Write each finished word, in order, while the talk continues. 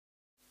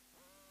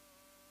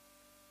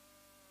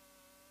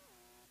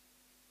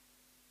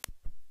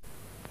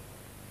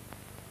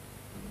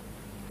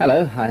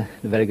Hello, hi,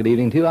 a very good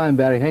evening to you. I'm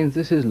Barri Haynes.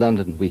 This is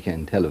London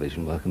Weekend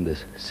Television. Welcome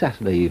this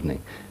Saturday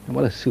evening. And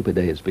what a super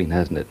day it's been,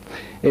 hasn't it?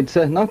 It's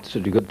not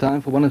such a good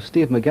time for one of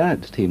Steve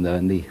McGarrett's team, though,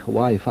 in the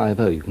Hawaii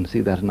 5-0. You can see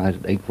that tonight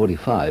at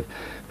 8:45,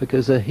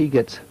 because he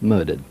gets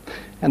murdered.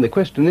 And the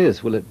question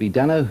is, will it be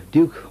Dano,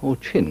 Duke or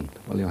Chin?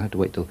 Well, you'll have to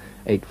wait till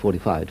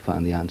 8:45 to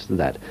find the answer to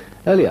that.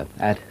 Earlier,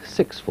 at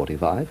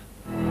 6:45...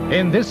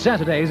 In this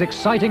Saturday's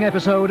exciting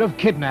episode of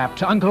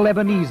Kidnapped, Uncle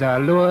Ebenezer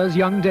lures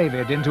young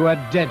David into a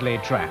deadly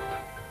trap.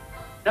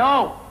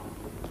 No,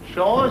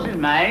 shows in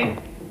mine.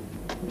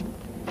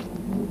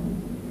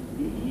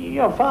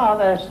 Your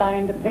father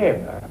signed a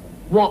paper.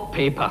 What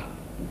paper?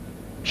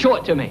 Show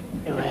it to me.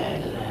 Well,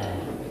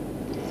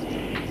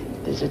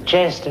 there's a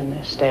chest in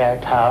the stair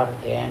tower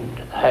at the end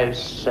of the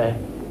house.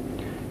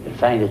 You'll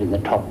find it in the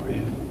top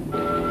room.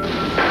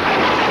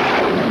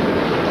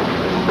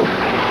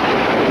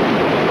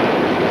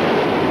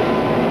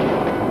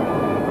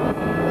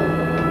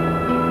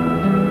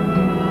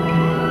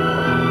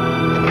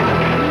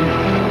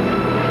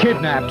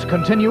 Kidnapped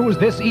continues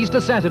this Easter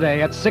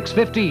Saturday at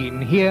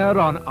 6:15 here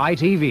on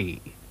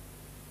ITV.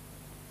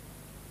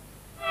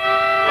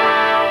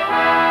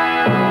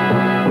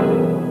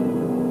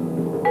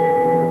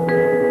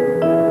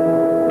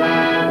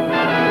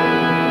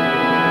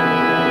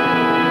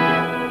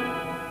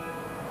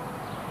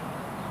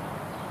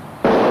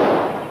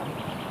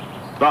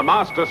 The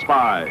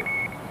Masterspy.